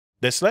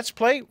This Let's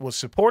Play was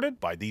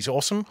supported by these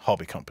awesome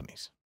hobby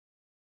companies.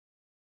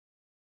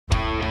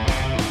 Hi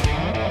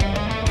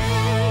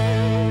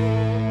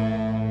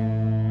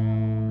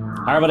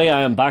everybody,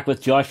 I am back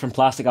with Josh from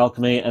Plastic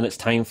Alchemy, and it's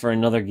time for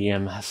another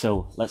game.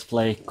 So let's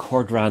play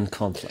Kordran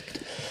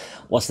Conflict.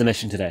 What's the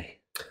mission today?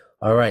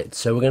 All right,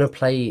 so we're going to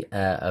play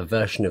a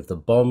version of the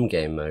bomb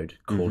game mode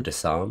called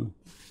Disarm.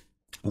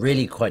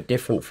 Really quite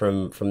different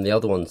from the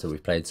other ones that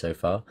we've played so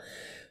far.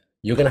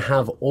 You're going to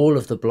have all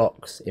of the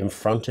blocks in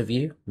front of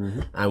you,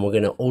 and we're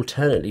going to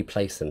alternately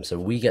place them, so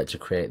we get to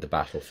create the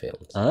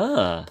battlefield.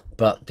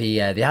 But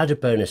the added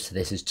bonus to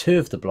this is two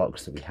of the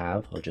blocks that we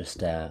have.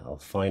 I'll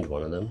find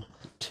one of them.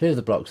 Two of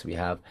the blocks that we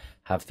have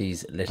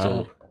these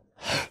little...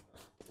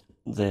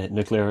 The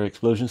nuclear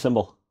explosion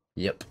symbol?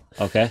 Yep.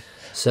 Okay.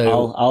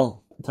 So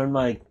I'll turn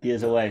my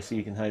gaze away so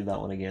you can hide that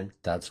one again.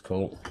 That's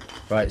cool.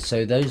 Right,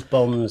 so those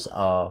bombs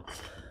are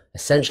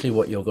essentially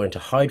what you're going to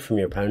hide from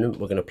your opponent.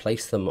 We're going to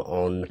place them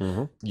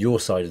on your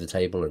side of the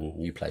table,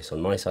 and you place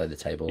on my side of the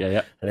table.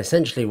 Yeah. And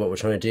essentially what we're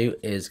trying to do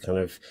is kind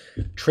of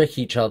trick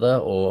each other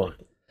or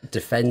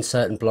defend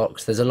certain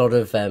blocks. There's a lot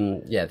of,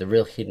 the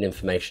real hidden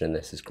information in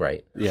this is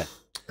great. Yeah.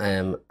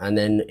 And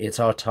then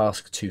it's our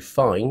task to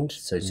find,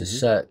 so to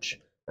search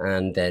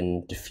and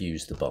then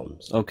diffuse the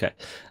bombs. Okay.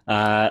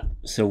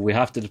 So we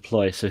have to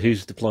deploy. So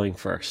who's deploying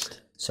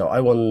first? So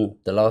I won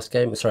the last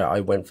game. Sorry, I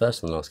went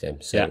first in the last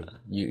game. So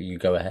you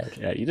go ahead.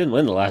 Yeah, you didn't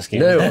win the last game.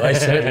 No, I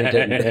certainly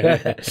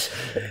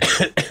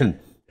didn't.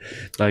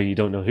 Now you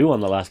don't know who won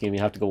the last game.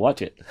 You have to go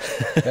watch it.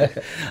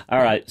 All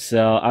right.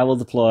 So I will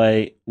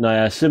deploy. Now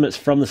I assume it's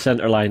from the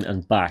center line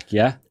and back.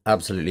 Yeah.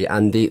 Absolutely.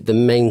 And the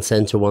main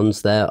center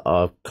ones there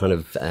are kind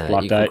of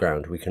equal out.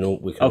 ground. We can all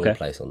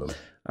place on them.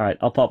 All right.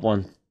 I'll pop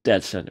one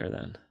dead center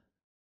then.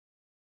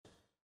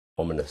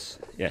 Ominous.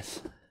 Yes.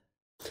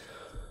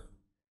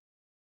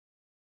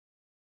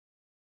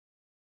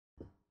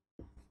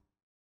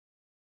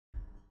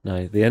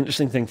 Now, the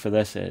interesting thing for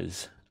this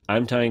is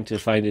I'm trying to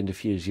find and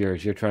diffuse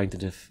yours. You're trying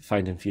to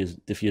find and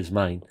diffuse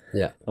mine.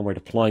 Yeah. And we're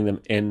deploying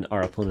them in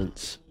our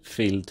opponent's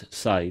field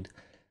side.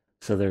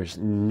 So there's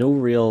no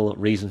real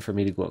reason for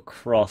me to go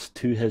across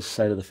to his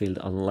side of the field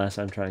unless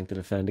I'm trying to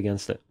defend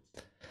against it.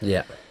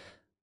 Yeah.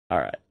 All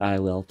right. I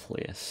will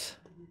place...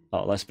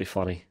 Oh, let's be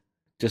funny.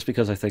 Just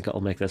because I think it'll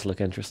make this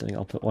look interesting,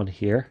 I'll put one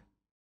here.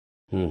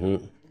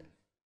 Mm-hmm.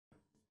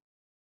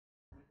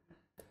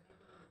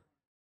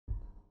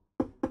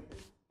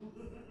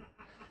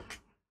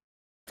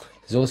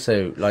 There's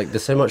also,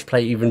 there's so much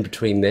play even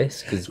between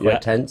this, because it's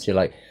quite tense. You're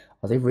like,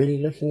 are they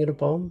really looking at a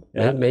bomb?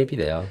 Yeah. Maybe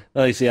they are.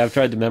 Well, you see, I've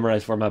tried to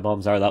memorize where my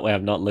bombs are. That way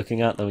I'm not looking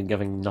at them and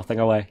giving nothing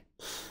away.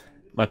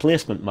 My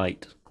placement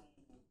might.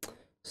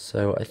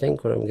 So I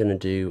think what I'm going to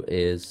do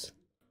is...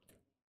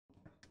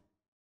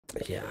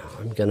 Yeah,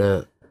 I'm going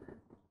to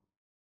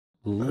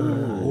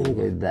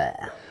go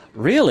there.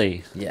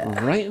 Really?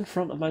 Yeah. Right in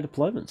front of my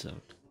deployment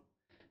zone.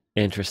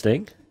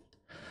 Interesting.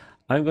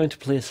 I'm going to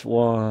place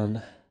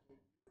one...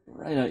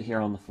 right out here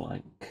on the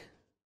flank.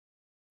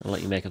 I'll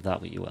let you make of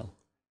that what you will.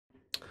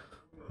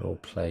 I'll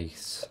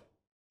place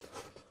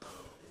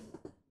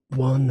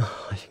one,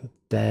 I think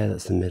there,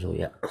 that's the middle,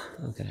 yeah.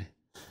 Okay.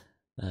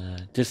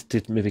 Just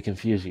to maybe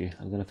confuse you,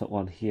 I'm going to put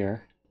one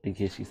here in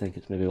case you think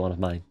it's maybe one of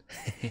mine.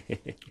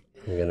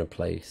 I'm going to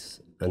place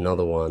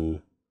another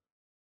one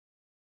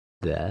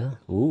there.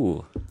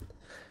 Ooh.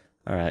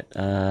 Alright,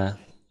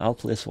 I'll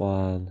place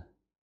one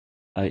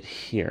out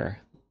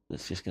here.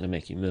 That's just going to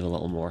make you move a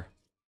little more.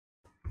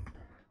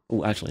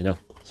 Oh, actually, no.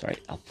 Sorry,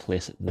 I'll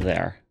place it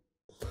there.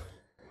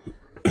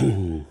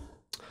 I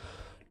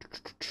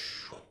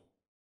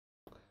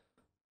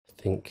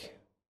think,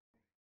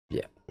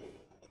 yeah,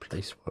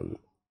 place one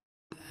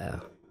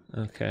there.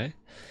 Okay.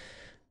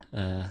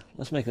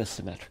 Let's make this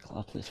symmetrical.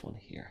 I'll place one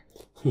here.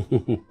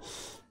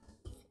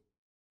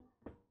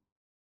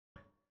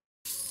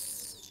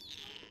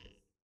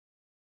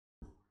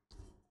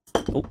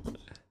 Oh.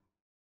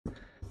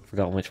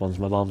 Forgotten which ones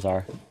my bombs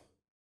are.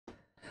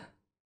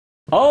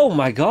 Oh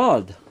my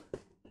god!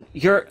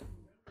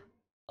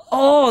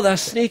 Oh,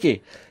 that's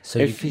sneaky. So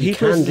if you he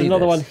can places do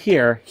another this. one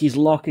here, he's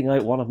locking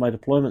out one of my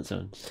deployment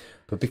zones.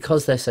 But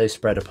because they're so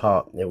spread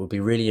apart, it would be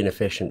really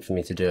inefficient for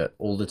me to do it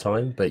all the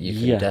time, but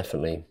you can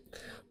definitely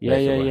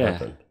make it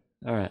happen.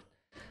 Alright.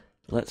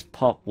 Let's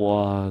pop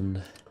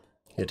one.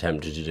 You're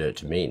tempted to do it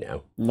to me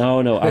now.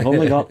 No, I've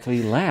only got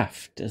 3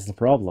 left, is the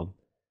problem.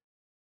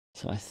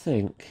 So I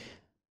think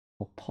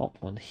we'll pop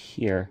one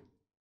here.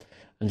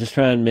 And just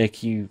try and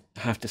make you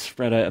have to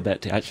spread out a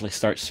bit to actually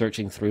start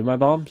searching through my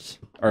bombs,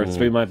 or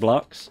through my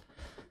blocks.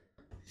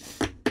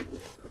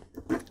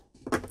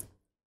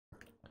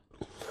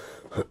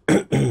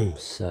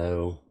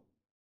 So,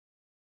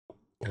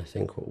 I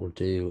think what we'll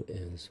do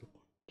is...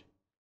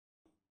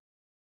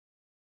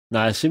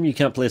 Now, I assume you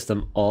can't place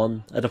them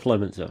on a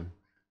deployment zone,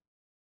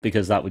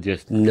 because that would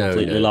just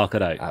completely lock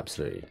it out.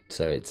 Absolutely.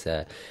 So it's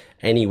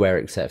anywhere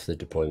except for the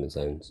deployment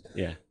zones.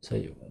 Yeah. So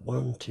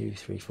 1, 2,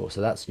 3, 4.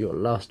 So that's your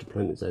last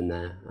deployment zone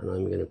there, and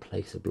I'm going to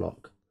place a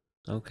block.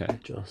 Okay.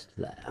 Just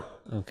there.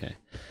 Okay.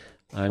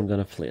 I'm going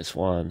to place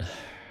one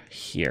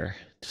here,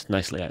 just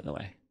nicely out of the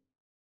way.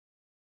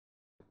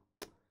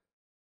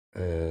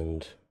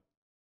 And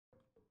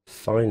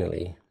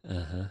finally,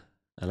 and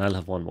I'll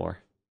have one more.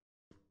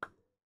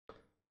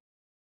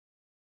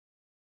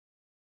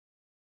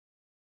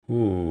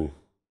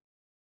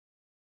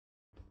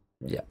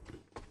 Yeah.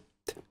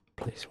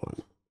 Place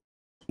one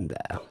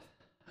there.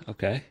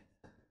 Okay.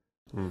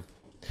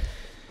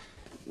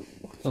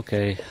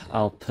 Okay,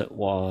 I'll put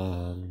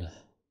one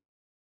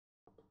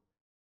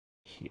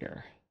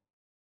here.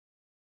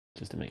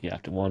 Just to make you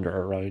have to wander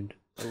around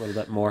a little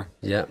bit more.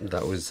 Yeah,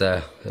 that was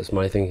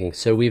my thinking.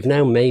 So we've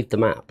now made the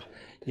map.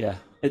 Yeah,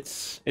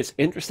 it's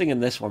interesting in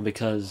this one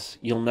because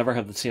you'll never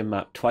have the same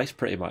map twice,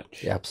 pretty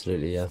much. Yeah,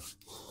 absolutely, yeah.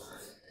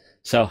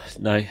 So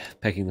now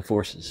picking the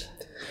forces.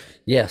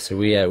 Yeah, so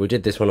we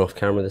did this one off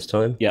camera this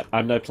time. Yeah,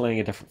 I'm now playing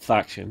a different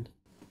faction.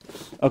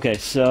 Okay,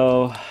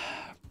 so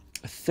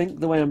I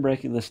think the way I'm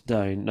breaking this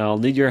down, now I'll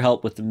need your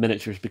help with the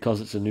miniatures because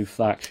it's a new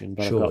faction,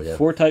 but Sure, I've got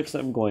 4 types that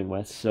I'm going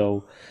with.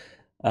 So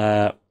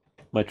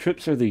my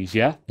troops are these,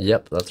 yeah?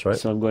 Yep, that's right.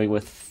 So I'm going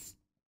with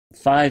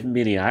 5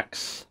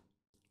 maniacs.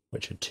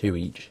 Which are 2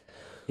 each.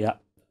 Yeah.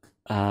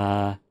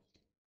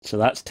 So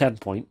that's 10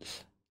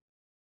 points.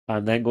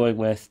 I'm then going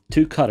with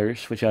 2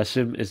 cutters, which I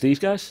assume is these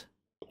guys.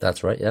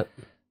 That's right, yep.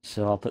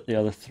 So I'll put the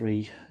other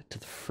 3 to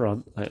the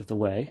front, out of the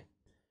way.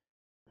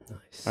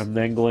 Nice. I'm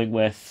then going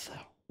with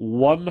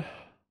 1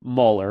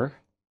 mauler,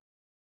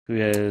 who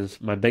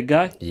is my big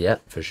guy. Yeah,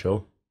 for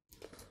sure.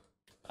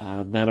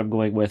 And then I'm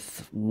going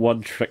with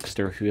 1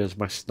 trickster, who is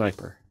my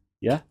sniper.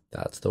 Yeah?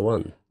 That's the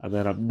one. And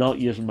then I'm not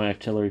using my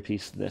artillery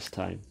piece this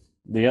time.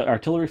 The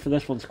artillery for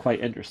this one's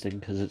quite interesting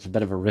because it's a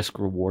bit of a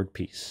risk-reward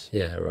piece.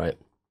 Yeah, right.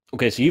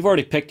 Okay, so you've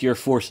already picked your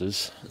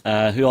forces.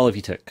 Who all of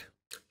you took?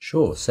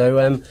 Sure.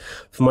 So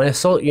for my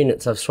assault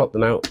units, I've swapped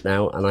them out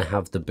now, and I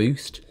have the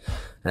boost.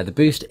 The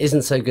boost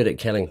isn't so good at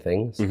killing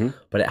things,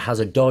 but it has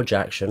a dodge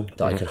action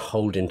that I can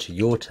hold into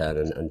your turn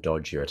and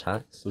dodge your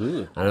attacks.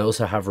 Ooh. And I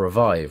also have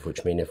revive,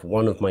 which means if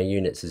one of my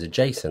units is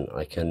adjacent,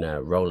 I can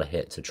roll a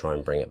hit to try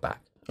and bring it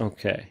back.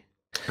 Okay.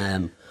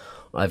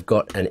 I've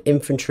got an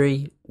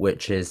infantry,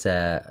 which is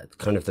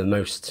kind of the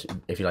most,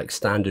 if you like,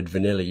 standard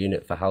vanilla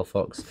unit for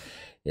Halfox.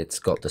 It's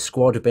got the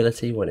squad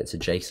ability. When it's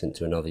adjacent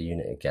to another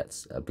unit, it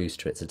gets a boost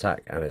to its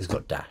attack, and it's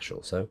got dash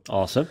also.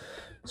 Awesome.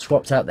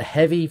 Swapped out the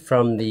heavy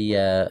from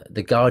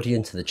the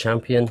guardian to the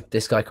champion.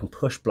 This guy can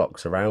push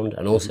blocks around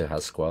and also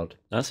has squad.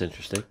 That's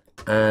interesting.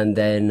 And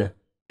then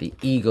the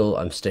eagle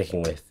I'm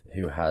sticking with,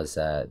 who has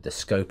the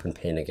scope and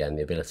pin again,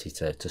 the ability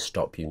to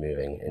stop you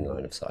moving in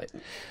line of sight.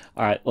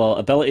 All right, well,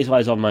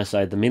 abilities-wise on my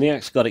side, the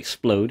Maniac's got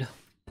Explode,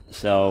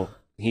 so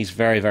he's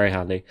very, very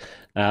handy.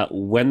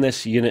 When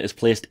this unit is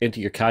placed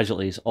into your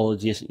casualties, all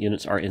adjacent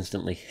units are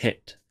instantly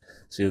hit,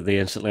 so they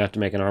instantly have to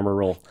make an armor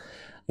roll.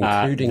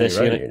 Including this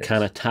your own unit units.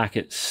 can attack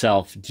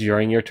itself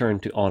during your turn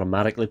to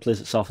automatically place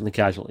itself in the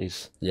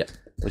casualties. Yeah.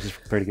 Which is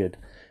pretty good.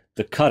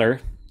 The Cutter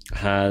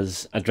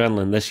has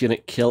Adrenaline.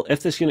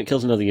 If this unit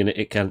kills another unit,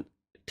 it can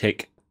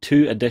take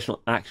 2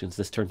 additional actions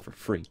this turn for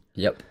free.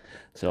 Yep.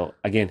 So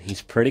again,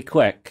 he's pretty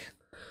quick,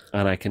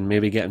 and I can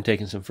maybe get him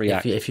taking some free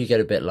action. If you get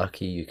a bit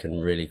lucky, you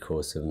can really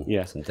cause some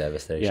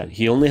devastation. Yeah,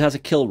 he only has a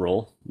kill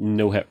roll,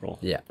 no hit roll.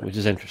 Yeah. Which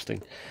is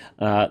interesting.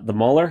 The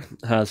Mauler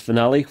has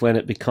Finale. When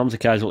it becomes a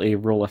casualty,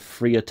 roll a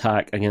free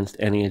attack against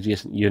any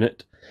adjacent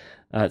unit.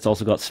 It's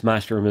also got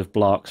Smash to remove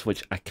blocks,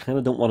 which I kind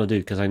of don't want to do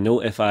because I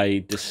know if I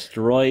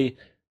destroy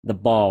the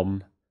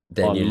bomb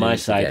Then on you my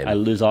lose the side, game. I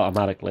lose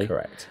automatically.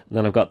 Correct. And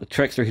then I've got the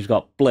Trickster who's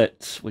got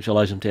Blitz, which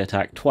allows him to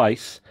attack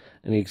twice.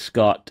 And he's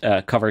got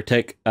Cover,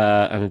 take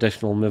an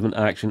additional movement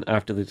action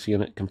after this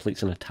unit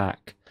completes an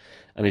attack.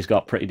 And he's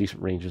got pretty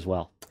decent range as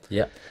well.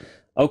 Yep.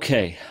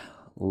 Okay,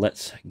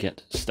 let's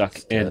get stuck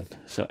in.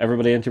 So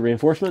everybody into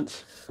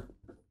reinforcements.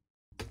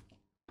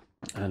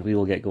 And we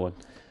will get going.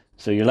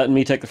 So you're letting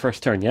me take the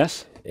first turn,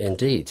 yes?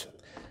 Indeed.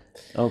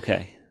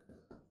 Okay.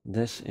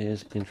 This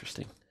is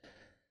interesting.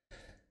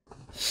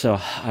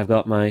 So I've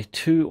got my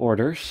 2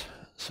 orders.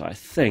 So I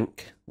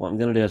think what I'm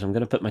going to do is I'm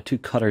going to put my 2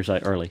 cutters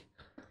out early.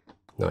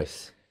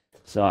 Nice.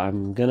 So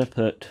I'm going to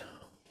put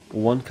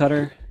 1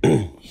 cutter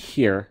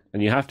here.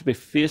 And you have to be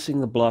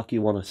facing the block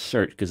you want to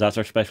search because that's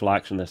our special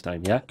action this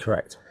time, yeah?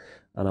 Correct.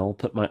 And I'll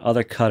put my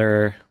other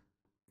cutter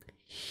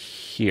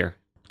here.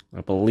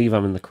 I believe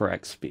I'm in the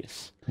correct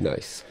space.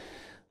 Nice.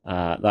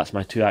 That's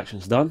my 2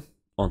 actions done.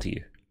 On to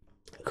you.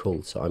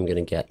 Cool. So I'm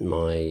going to get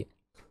my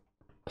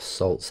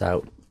assaults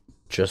out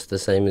just the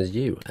same as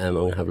you. I'm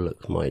going to have a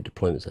look at my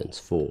deployment zones.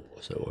 4.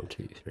 So 1,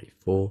 2, 3,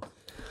 4.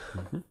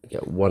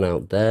 Get 1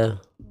 out there.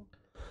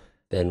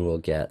 Then we'll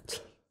get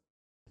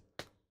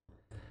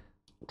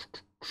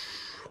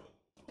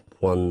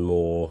 1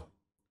 more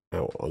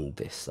out on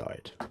this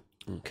side.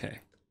 Okay.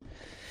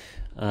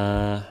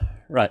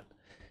 Right.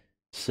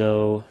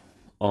 So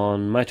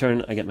on my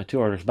turn, I get my 2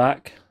 orders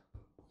back.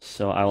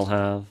 So I will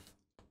have,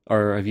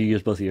 or have you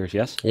used both of yours?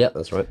 Yes. Yeah,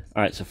 that's right.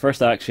 All right. So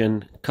first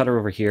action, Cutter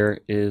over here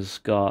is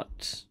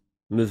got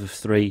move of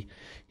 3.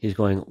 He's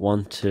going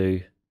 1,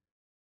 2,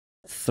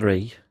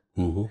 3.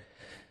 Mm-hmm.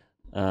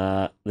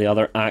 The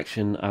other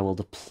action I will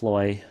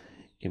deploy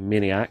a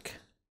maniac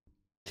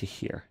to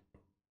here,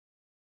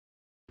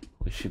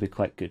 which should be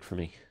quite good for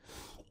me.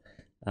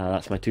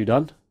 That's my 2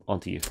 done. On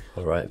to you.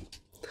 All right.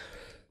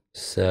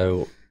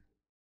 So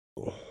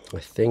I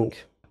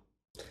think,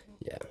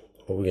 yeah,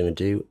 what we're going to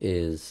do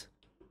is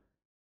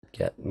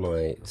get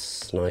my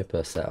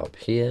sniper set up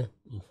here,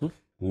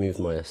 move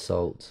my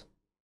assault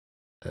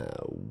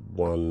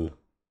 1,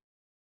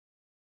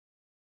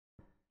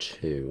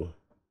 2,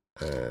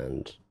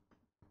 and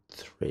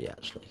 3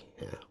 actually.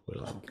 Yeah,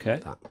 we'll have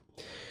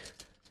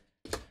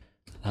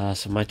that.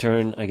 So my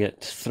turn, I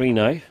get 3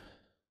 now.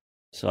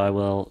 So I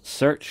will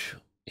search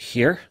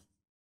here.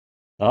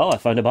 Oh, I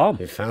found a bomb.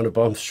 You found a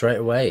bomb straight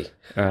away.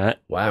 All right.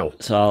 Wow.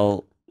 So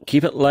I'll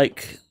keep it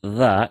like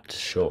that.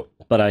 Sure.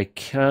 But I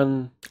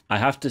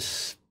have to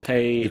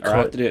pay, or I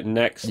have to do it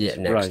next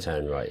round.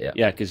 Turn, right, yeah.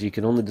 Yeah, because you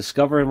can only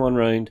discover in one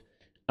round,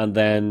 and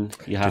then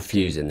you have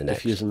diffuse to in the next.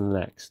 Diffuse in the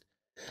next.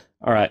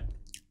 All right.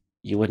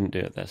 You wouldn't do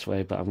it this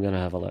way, but I'm going to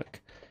have a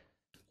look.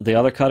 The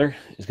other cutter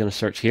is going to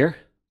search here.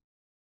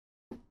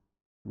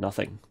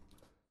 Nothing.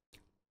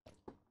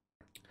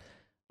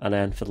 And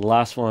then for the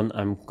last one,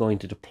 I'm going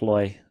to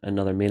deploy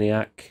another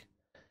maniac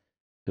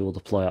who will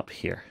deploy up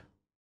here.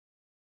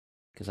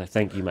 Because I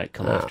think you might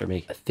come after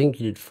me. I think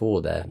you did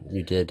 4 there.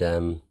 You did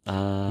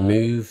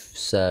move,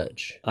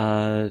 search.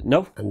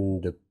 No.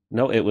 And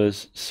no, it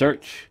was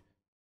search,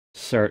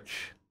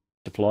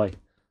 deploy.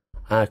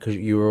 Because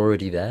you were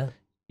already there?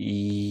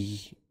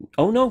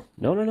 Oh, no.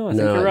 I think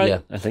you're right. Yeah.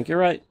 I think you're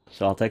right.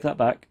 So I'll take that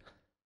back.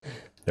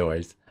 No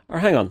worries. Or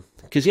hang on.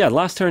 Because, yeah,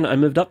 last turn I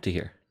moved up to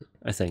here,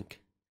 I think.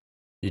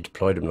 You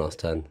deployed him last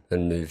turn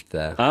and moved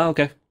there. Ah,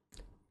 okay.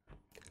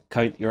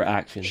 Count your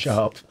actions.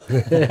 Sharp.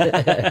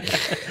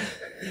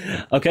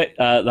 Okay,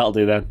 that'll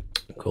do then.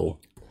 Cool.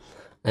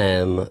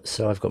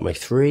 So I've got my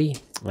 3.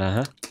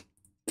 And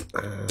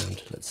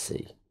let's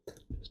see.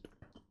 Just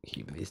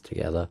keep these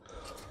together.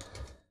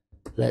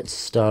 Let's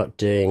start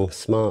doing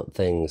smart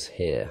things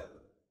here.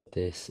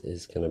 This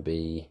is going to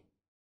be...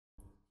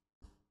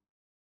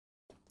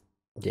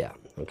 Yeah,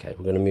 okay.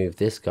 We're going to move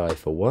this guy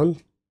for 1.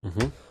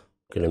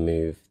 Going to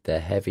move the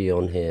heavy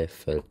on here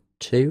for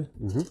 2.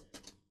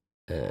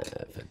 For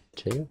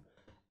 2.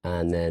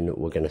 And then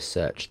we're going to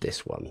search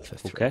this one for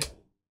 3. Okay.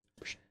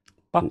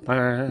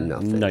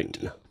 Nothing. Night.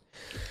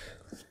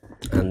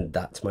 And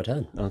that's my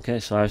turn. Okay,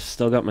 so I've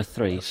still got my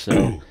 3.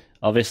 So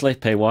obviously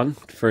pay 1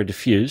 for a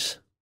diffuse.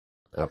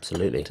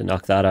 Absolutely. To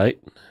knock that out.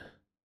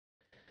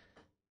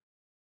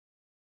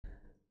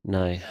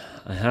 Now,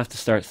 I have to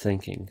start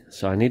thinking.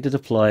 So I need to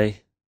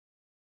deploy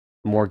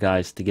more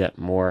guys to get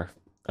more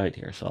out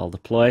here. So I'll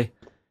deploy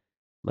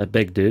my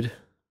big dude,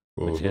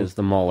 which is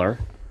the Mauler.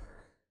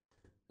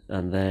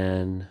 And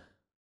then,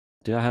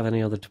 do I have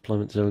any other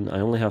deployment zone? I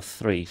only have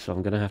 3, so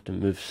I'm going to have to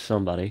move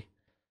somebody.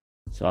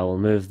 So I will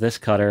move this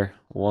cutter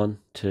 1,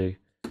 2,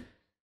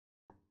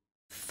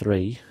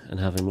 3, and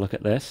have him look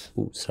at this.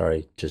 Oh,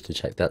 sorry, just to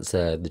check, that's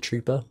the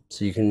trooper.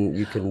 So you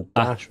can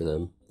dash with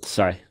him.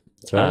 Sorry.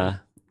 Right.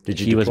 Did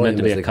you? He was meant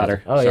to be a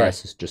cutter. Oh, sorry.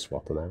 Yes, just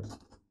swap him out.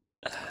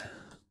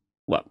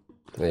 What?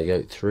 There you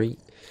go, 3.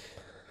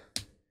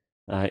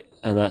 Alright,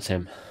 and that's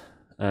him.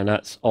 And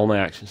that's all my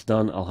actions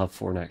done. I'll have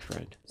 4 next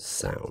round.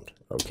 Sound.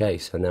 Okay,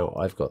 so now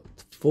I've got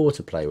 4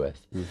 to play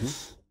with.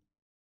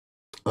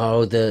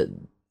 Oh, the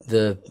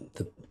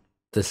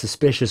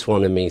suspicious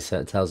one in me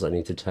tells I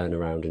need to turn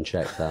around and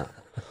check that.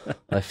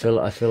 I feel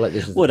like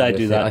this is. Would I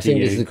do that? I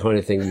think this is the kind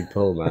of thing you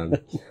pull, man.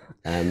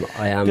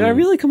 I am. Do I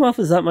really come off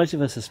as that much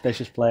of a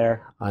suspicious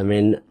player? I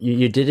mean,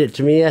 you did it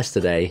to me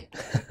yesterday.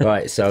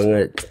 Right, so I'm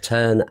going to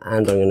turn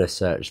and I'm going to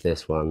search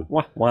this one.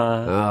 Wah,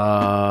 wah.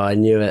 Oh, I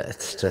knew it.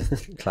 It's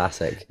just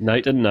classic.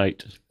 Night and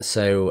night.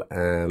 So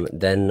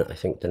then I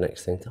think the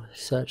next thing, did I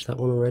search that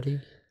one already?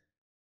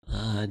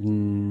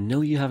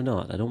 No, you have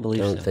not. I don't believe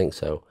so. I don't think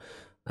so.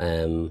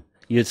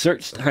 You had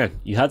searched.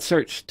 You had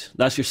searched.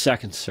 That's your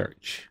second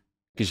search.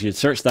 Because you had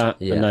searched that,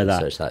 and now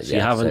that.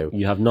 So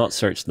you have not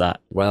searched that.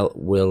 Well,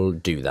 we'll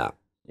do that.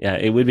 Yeah,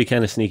 it would be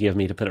kind of sneaky of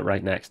me to put it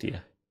right next to you.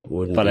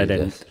 But I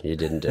didn't. You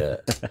didn't do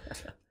it.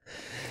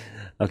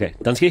 Okay,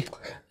 Dunsky?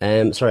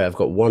 Sorry, I've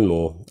got one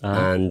more,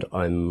 and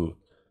I'm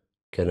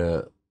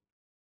gonna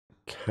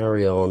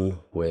carry on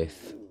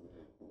with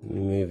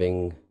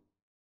moving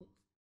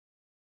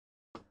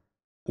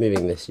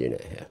this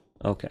unit here.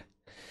 Okay.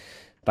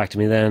 Back to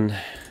me then.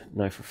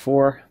 Now for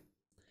 4.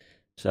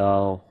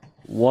 So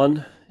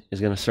 1 is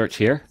going to search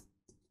here.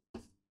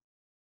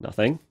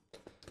 Nothing.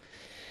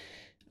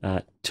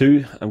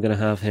 2, I'm going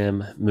to have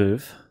him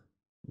move.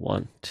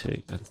 1,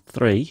 2, and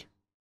 3,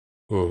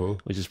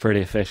 which is pretty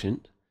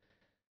efficient.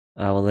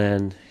 I will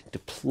then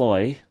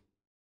deploy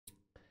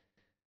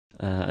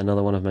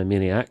another one of my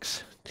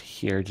maniacs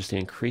here just to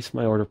increase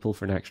my order pool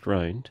for next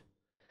round.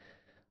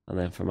 And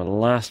then for my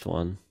last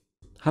one,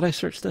 had I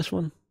searched this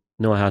one?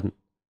 No, I hadn't.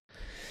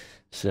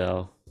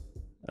 So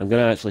I'm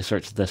going to actually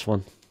search this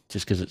one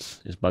just because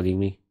it's bugging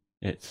me.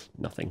 It's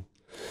nothing.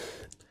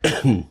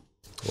 All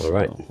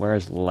right. So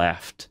where's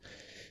left?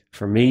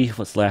 For me,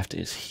 what's left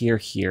is here,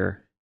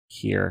 here,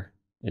 here,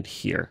 and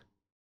here.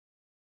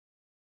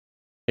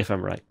 if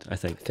I'm right, I I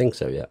think. think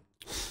so, yeah.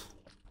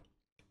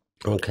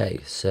 Okay,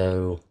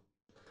 so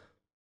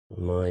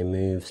my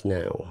moves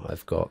now.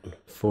 I've got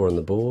 4 on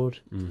the board.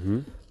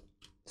 Mm-hmm.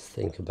 Let's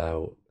think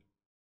about...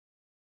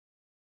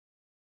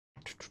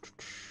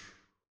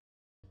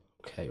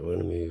 Okay, we're going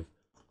to move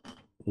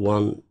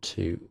 1,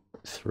 2,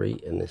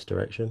 3 in this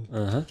direction.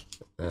 Uh-huh.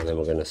 And then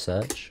we're going to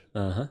search.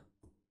 Uh-huh.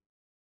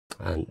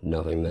 And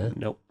nothing there.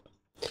 Nope.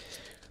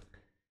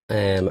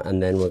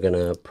 And then we're going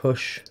to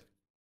push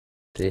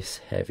this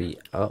heavy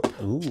up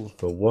Ooh.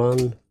 for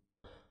 1.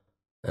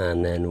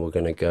 And then we're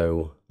going to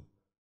go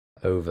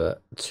over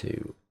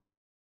to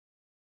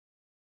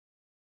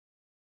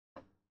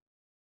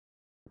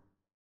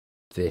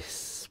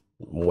this,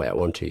 well,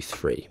 1, 2,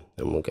 3,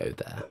 and we'll go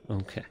there.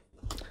 Okay.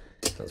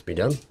 That's be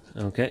done.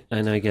 Okay,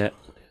 and I get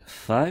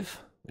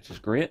 5, which is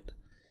great.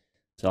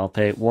 So I'll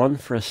pay 1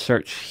 for a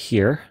search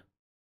here.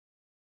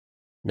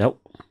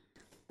 Nope.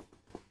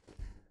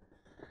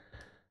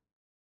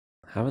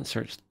 Haven't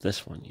searched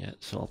this one yet,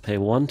 so I'll pay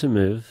 1 to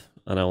move,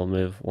 and I will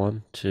move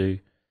 1, 2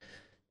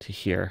 to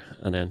here,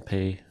 and then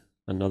pay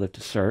another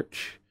to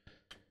search.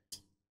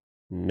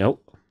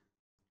 Nope.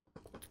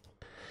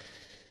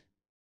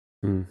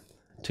 2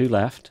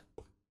 left.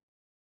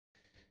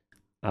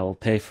 I will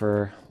pay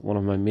for one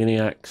of my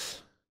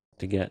maniacs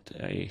to get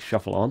a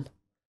shuffle on.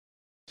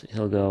 So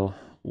he'll go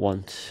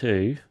 1,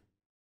 2.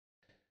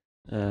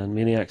 And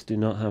maniacs do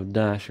not have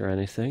dash or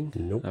anything.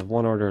 Nope. I have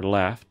 1 order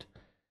left.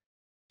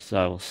 So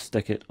I will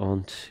stick it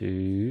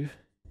onto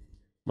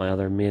my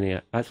other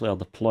maniac. Actually, I'll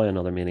deploy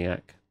another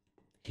maniac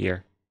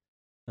here.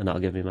 And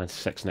that'll give me my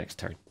 6 next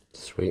turn.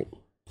 Sweet.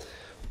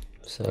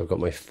 So I've got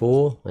my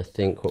 4. I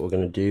think what we're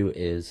going to do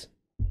is...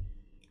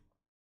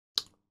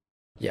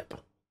 Yep.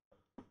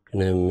 I'm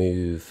going to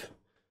move...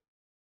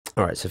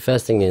 Alright, so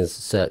first thing is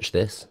search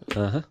this.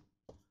 Uh-huh.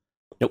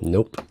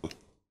 Nope.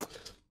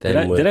 Did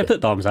I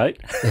put bombs out?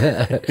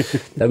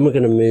 Then we're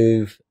going to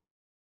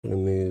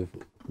move...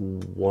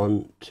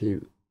 1,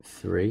 2,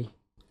 3.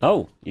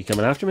 Oh, you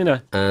coming after me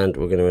now? And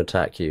we're going to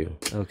attack you.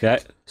 Okay.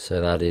 So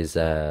that is...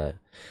 I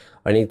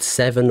need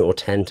 7 or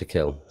 10 to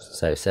kill.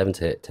 So 7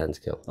 to hit, 10 to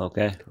kill.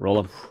 Okay,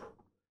 roll them.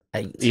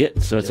 8. Yeah,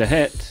 so it's a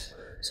hit.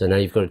 So now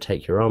you've got to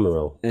take your armor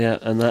roll. Yeah,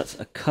 and that's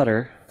a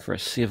cutter for a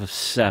save of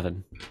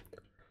 7.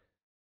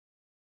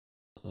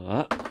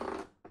 A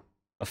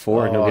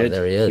 4, no good.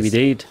 There he is.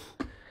 TBD'd.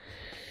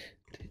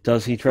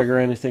 Does he trigger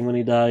anything when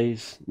he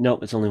dies?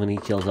 Nope, it's only when he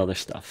kills other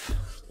stuff.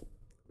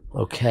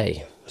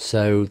 Okay,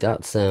 so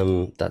that's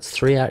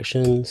 3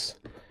 actions,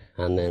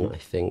 and then I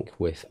think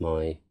with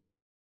my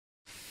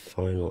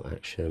final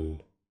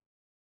action,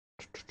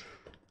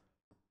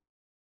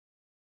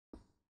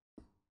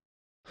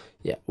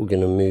 yeah, we're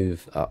gonna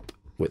move up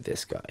with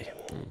this guy.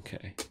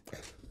 Okay.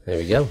 There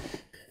we go.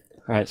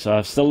 Alright, so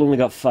I've still only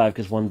got 5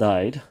 because 1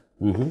 died.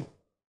 Mm-hmm.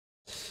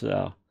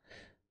 So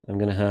I'm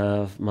going to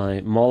have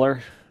my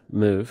Mauler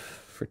move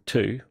for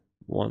 2.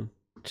 1,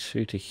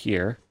 2 to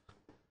here.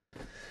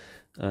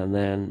 And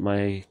then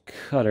my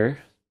cutter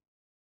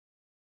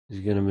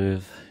is going to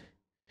move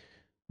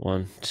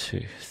 1,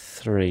 2,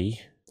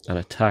 3 and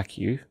attack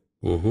you.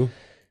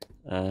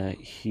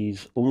 Mm-hmm.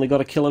 He's only got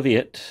a kill of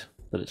 8,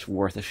 but it's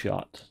worth a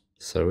shot.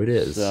 So it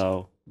is.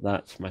 So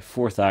that's my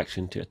 4th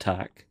action to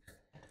attack.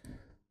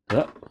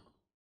 Oh,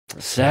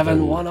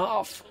 7, 1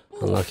 off.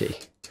 Unlucky.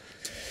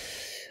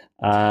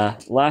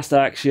 Last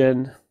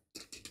action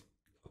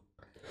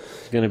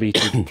is going to be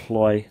to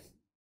deploy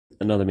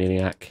another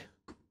maniac.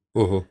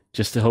 Mm-hmm.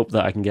 Just to hope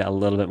that I can get a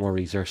little bit more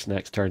resource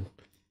next turn.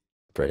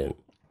 Brilliant.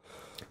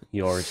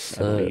 Yours,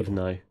 I believe,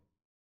 now.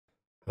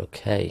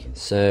 Okay,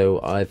 so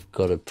I've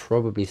got to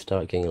probably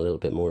start getting a little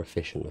bit more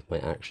efficient with my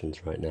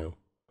actions right now.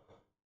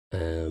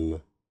 I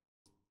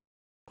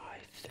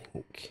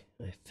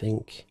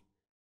think,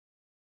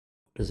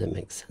 what does it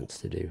make sense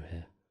to do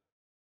here?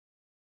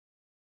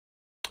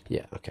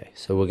 Yeah, okay,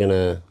 so we're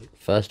gonna,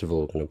 first of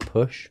all, we're gonna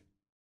push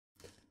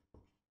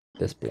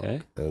this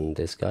block and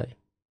this guy.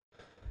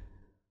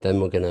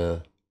 Then we're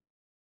gonna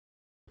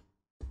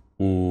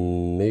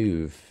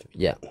move,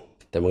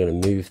 then we're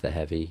gonna move the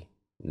heavy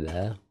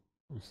there.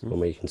 One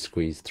where you can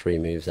squeeze 3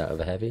 moves out of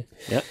a heavy.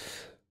 Yep.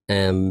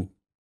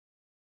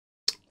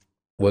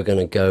 We're going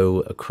to go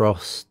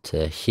across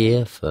to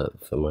here for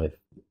my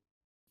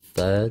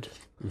 3rd.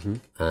 Mm-hmm.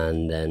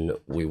 And then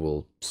we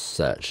will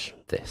search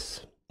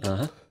this.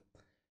 Uh-huh.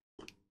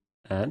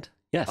 And,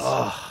 yes,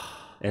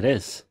 it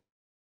is.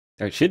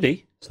 Or it should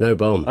be. It's no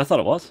bomb. I thought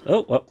it was.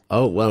 Oh, well.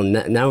 Oh, well,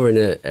 now we're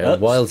in a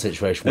wild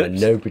situation where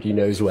nobody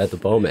knows where the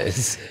bomb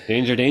is.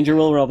 Danger, danger,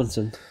 Will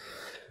Robinson.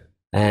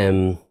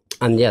 And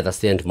yeah, that's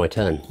the end of my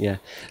turn. Yeah.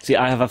 See,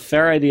 I have a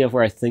fair idea of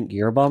where I think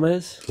your bomb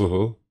is.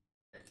 Mm-hmm.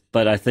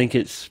 But I think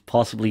it's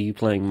possibly you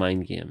playing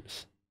mind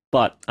games.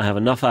 But I have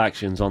enough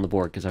actions on the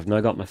board because I've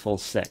now got my full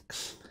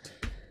 6.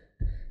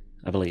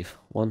 I believe.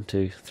 1,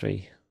 2,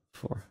 3,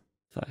 4,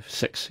 5,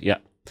 6. Yeah.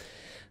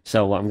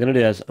 So what I'm going to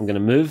do is I'm going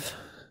to move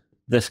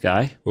this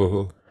guy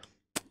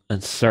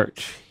and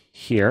search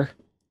here.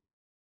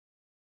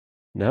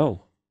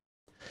 No.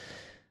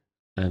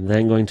 I'm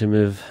then going to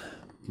move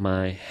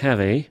my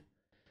heavy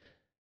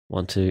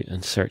want to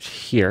and search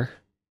here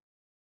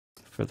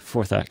for the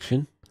fourth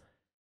action.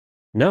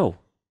 No.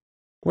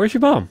 Where's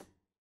your bomb?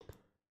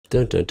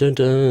 Dun dun dun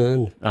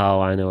dun. Oh,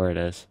 I know where it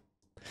is.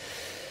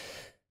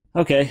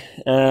 Okay.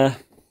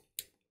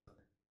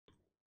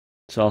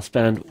 So I'll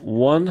spend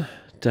 1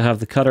 to have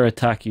the cutter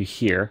attack you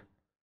here.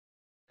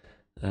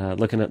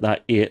 Looking at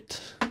that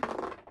 8,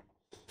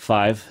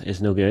 5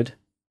 is no good.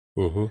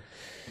 Mm-hmm.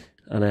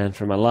 And then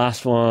for my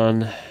last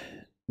one,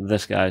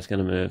 this guy's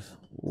going to move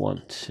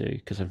 1, 2,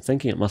 because I'm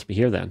thinking it must be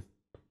here then.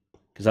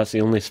 Because that's the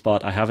only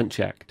spot I haven't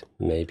checked.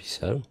 Maybe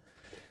so.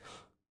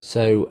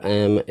 So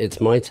it's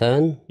my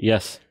turn.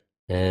 Yes.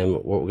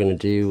 What we're going to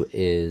do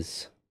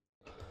is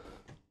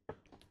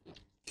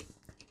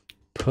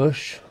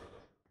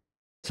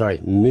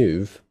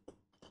move,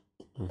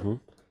 Mm-hmm.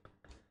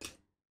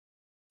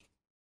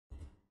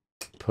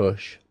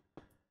 push,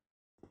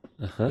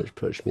 Uh-huh.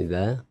 push me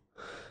there,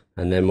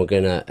 and then we're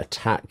going to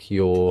attack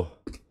your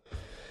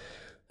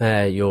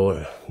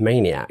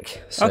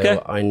maniac. So Okay.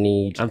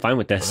 I'm fine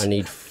with this. I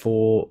need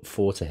 4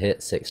 to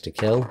hit, 6 to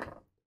kill.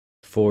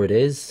 4 it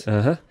is,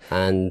 Uh-huh.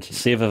 and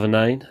Save of a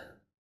 9.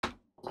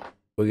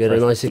 we get a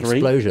Press nice 3.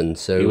 explosion.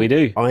 So Here we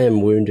do. I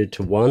am wounded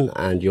to 1,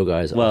 and your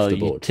guys are Well, off the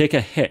you board. take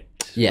a hit,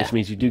 Yeah. which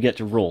means you do get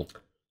to roll.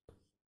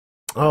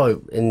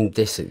 Oh, in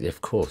this,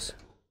 of course.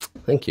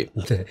 Thank you.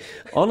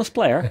 Honest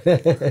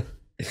player.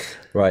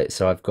 Right,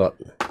 so I've got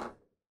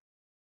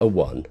a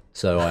 1,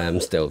 so I am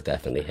still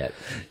definitely hit.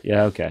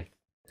 Yeah, okay.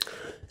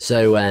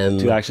 So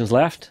 2 actions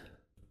left.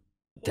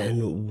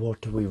 then what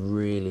do we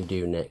really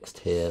do next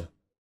here?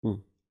 Hmm.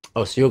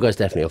 Oh, so your guy's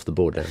definitely off the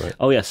board now, right?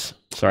 Oh, yes.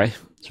 Sorry.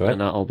 That's right. And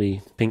that'll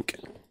be pink.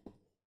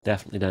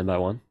 Definitely down by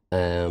 1.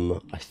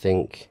 I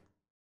think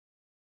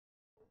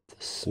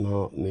the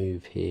smart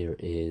move here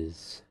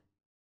is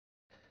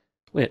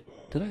Wait,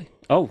 did I?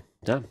 Oh,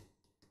 damn.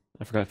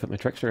 I forgot to put my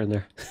trickster in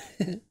there.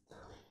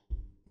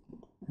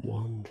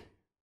 1.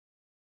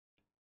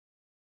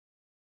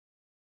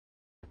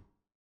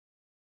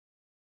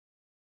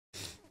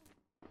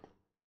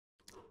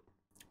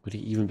 Would he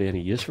even be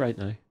any use right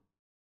now?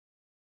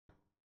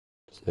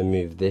 So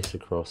move this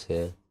across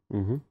here,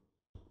 Mm-hmm.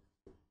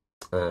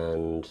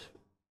 and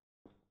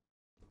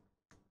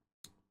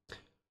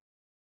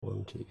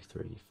 1, 2,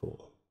 3, 4.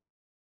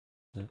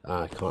 Yeah.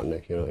 I can't.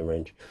 No, you're not in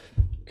range.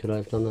 Could I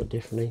have done that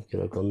differently? Could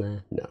I have gone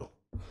there? No.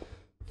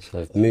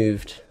 So I've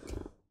moved.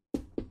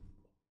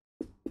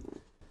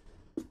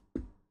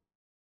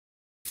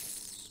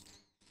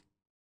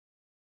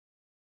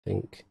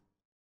 Think.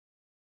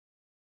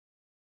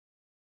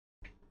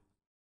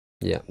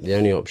 Yeah, the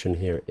only option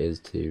here is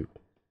to.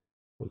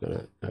 We're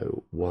gonna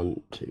go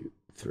 1, 2,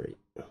 3.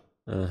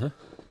 Uh-huh.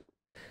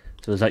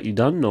 So is that you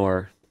done,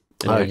 or?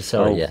 Oh,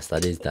 sorry. Yes,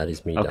 that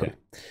is me Okay. done.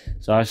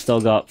 So I've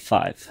still got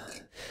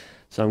 5.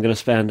 So I'm going to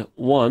spend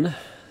 1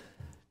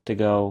 to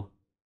go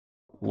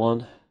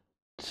 1,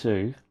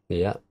 2.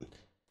 Yeah.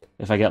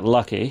 If I get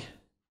lucky.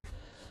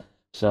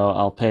 So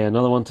I'll pay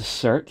another 1 to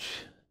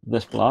search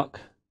this block,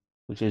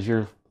 which is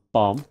your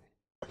bomb.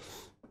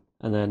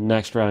 And then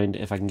next round,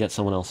 if I can get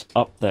someone else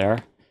up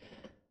there.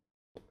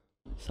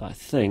 So I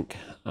think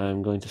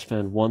I'm going to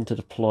spend 1 to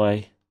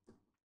deploy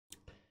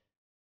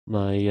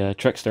my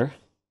trickster.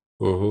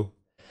 Mm-hmm.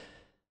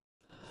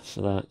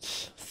 So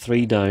that's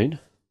 3 down.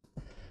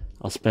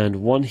 I'll spend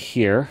 1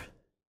 here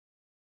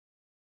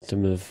to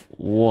move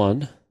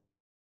 1.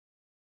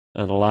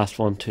 And the last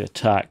 1 to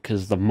attack,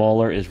 because the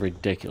Mauler is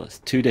ridiculous.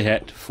 2 to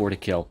hit, 4 to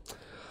kill.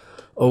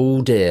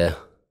 Oh dear.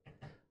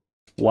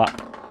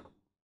 Whap.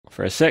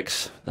 For a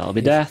 6, that'll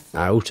be death.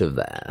 Out of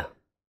there.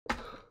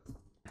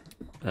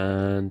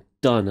 And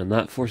done. And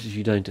that forces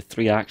you down to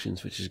 3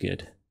 actions, which is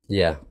good.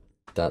 Yeah,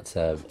 that's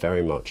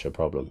very much a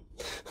problem.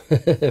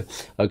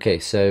 Okay,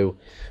 so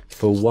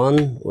for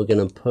 1, we're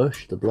going to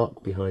push the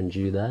block behind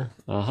you there.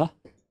 Uh-huh.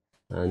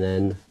 And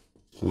then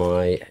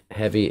my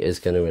heavy is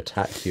going to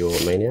attack your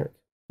maniac.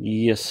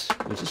 Yes,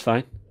 which is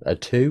fine. A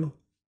 2.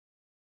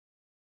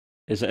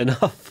 Is it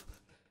enough?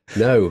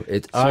 No,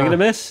 it's... Swing and a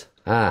miss?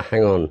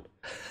 hang on.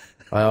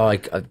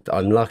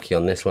 I'm lucky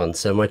on this one.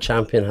 So my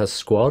champion has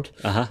squad,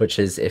 Uh-huh. which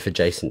is if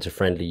adjacent to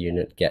friendly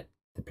unit, get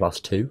the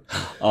 +2.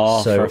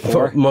 Oh, So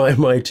for a 4?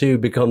 my 2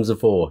 becomes a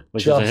 4.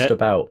 Which is a just hit.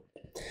 about.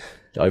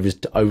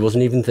 I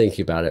wasn't even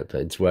thinking about it,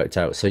 but it's worked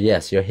out. So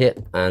yes, you're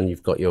hit, and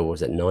you've got your,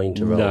 was it 9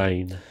 to roll?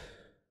 9.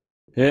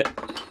 Hit.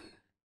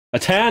 A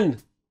 10!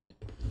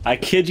 I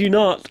kid you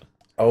not.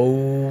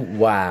 Oh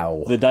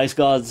wow! The dice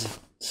gods,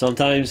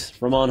 sometimes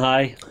from on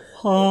high.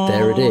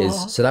 There it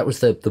is. So that was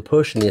the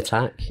push and the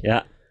attack.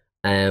 Yeah.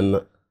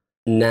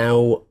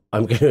 Now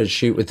I'm going to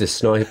shoot with the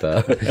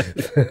sniper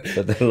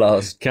for the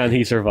last. Can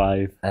he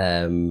survive?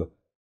 Yeah.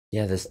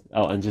 There's.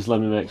 Oh, and just let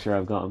me make sure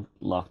I've got him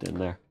locked in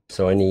there.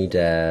 So I need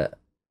 6s,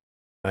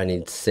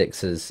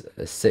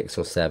 6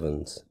 or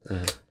 7s.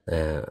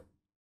 Uh-huh.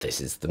 This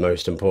is the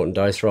most important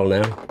dice roll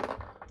now.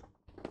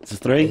 It's a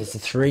 3. It's a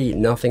 3.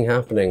 Nothing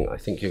happening. I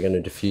think you're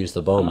going to defuse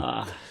the bomb.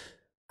 Ah.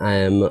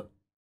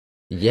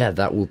 Yeah,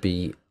 that will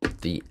be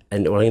the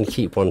end. Well, I'm going to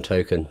keep 1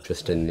 token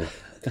just in the,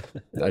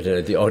 I don't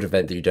know, the odd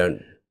event that you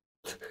don't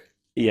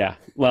Yeah.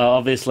 Well,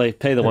 obviously,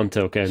 pay the 1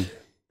 token.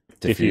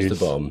 Defuse the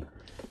bomb.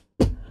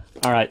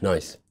 All right.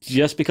 Nice.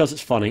 Just because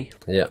it's funny,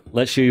 Yeah.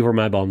 let's show you where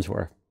my bombs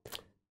were.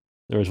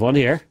 There was one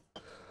here.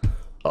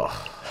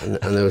 Oh, and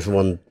there was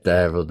one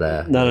there or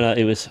there. No.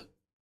 It was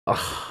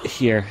Oh.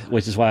 here,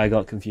 which is why I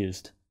got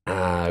confused.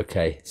 Ah,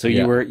 okay. So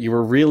you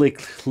were really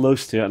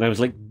close to it, and I was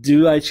like,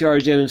 do I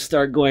charge in and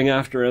start going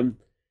after him?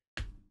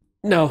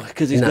 No,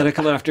 because he's going to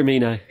come after me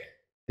now.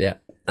 Yeah.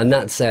 And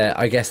that's,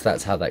 I guess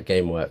that's how that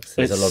game works.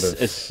 There's a lot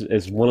of...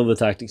 It's one of the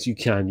tactics you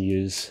can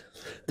use.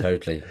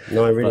 Totally.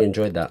 No, I really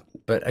enjoyed that.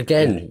 But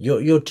again,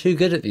 you're too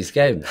good at these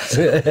games.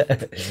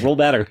 Roll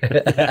better.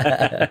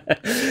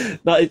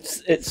 No,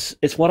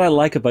 it's what I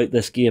like about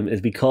this game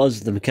is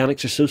because the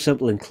mechanics are so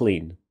simple and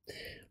clean.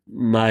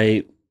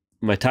 My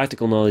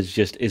tactical knowledge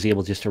just is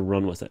able just to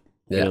run with it.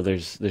 Yeah. You know,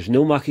 there's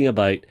no mucking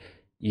about.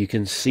 You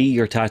can see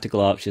your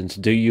tactical options.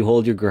 Do you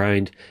hold your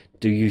ground?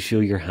 Do you show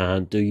your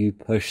hand? Do you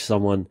push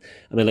someone?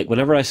 I mean, like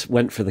whenever I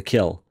went for the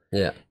kill,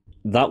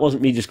 that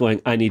wasn't me just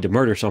going, I need to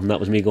murder someone. That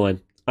was me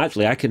going,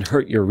 actually, I can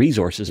hurt your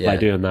resources by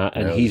doing that,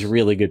 and he's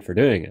really good for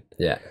doing it.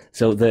 Yeah.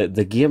 So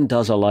the game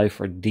does allow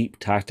for deep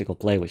tactical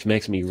play, which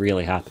makes me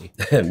really happy.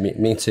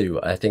 me too.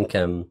 I think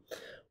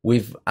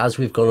as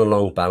we've gone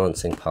along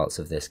balancing parts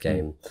of this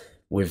game,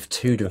 we've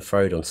toed and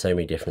froed on so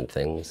many different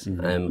things.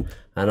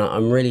 And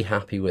I'm really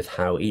happy with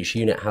how each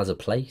unit has a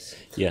place.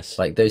 Yes.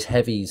 Like those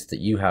heavies that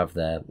you have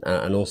there,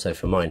 and also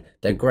for mine,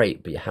 they're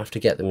great, but you have to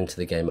get them into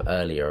the game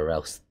earlier or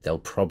else they'll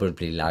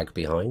probably lag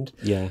behind.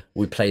 Yeah.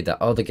 We played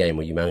that other game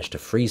where you managed to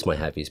freeze my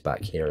heavies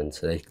back here, and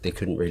so they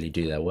couldn't really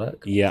do their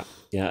work. Yeah.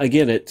 Yeah.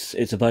 Again,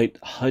 it's about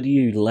how do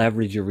you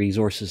leverage your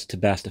resources to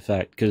best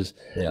effect? Because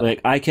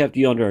like I kept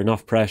you under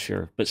enough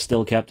pressure, but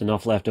still kept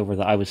enough left over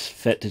that I was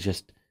fit to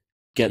just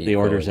get the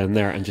orders in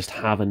there and just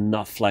have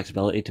enough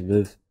flexibility to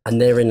move. And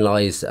therein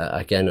lies,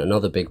 again,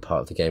 another big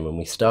part of the game. When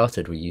we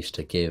started, we used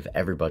to give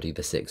everybody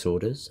the 6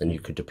 orders and you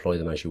could deploy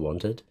them as you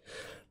wanted.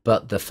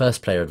 But the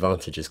first player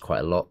advantage is quite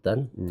a lot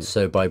then.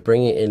 So by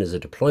bringing it in as a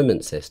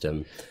deployment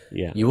system,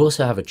 you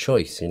also have a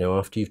choice. You know,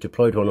 after you've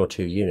deployed 1 or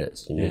 2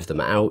 units, you move them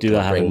out. Do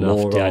I have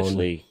enough to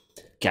actually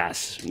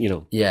gas, you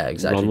know? Yeah,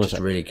 exactly. Just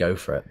really go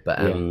for it.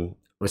 But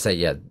we'll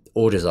say,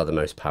 orders are the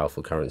most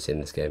powerful currency in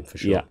this game for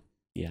sure. Yeah.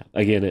 Yeah,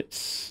 again,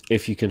 it's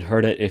if you can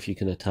hurt it, if you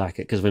can attack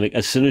it. Because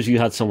as soon as you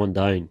had someone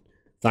down,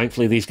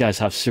 thankfully these guys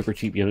have super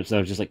cheap units. And I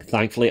was just like,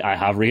 thankfully I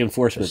have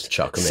reinforcements.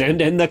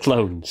 Send in the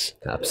clones.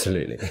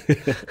 Absolutely.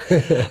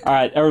 All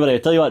right, everybody, I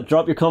tell you what,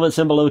 drop your comments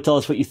in below. Tell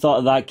us what you thought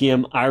of that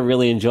game. I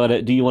really enjoyed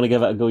it. Do you want to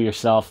give it a go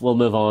yourself? We'll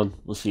move on.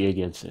 We'll see you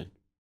again soon.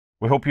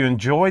 We hope you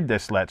enjoyed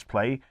this Let's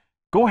Play.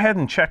 Go ahead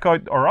and check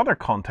out our other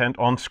content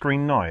on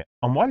screen now.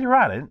 And while you're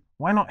at it,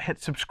 why not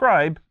hit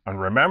subscribe and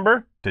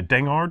remember to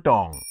ding our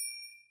dong.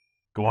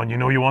 Go on, you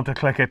know you want to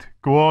click it.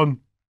 Go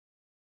on.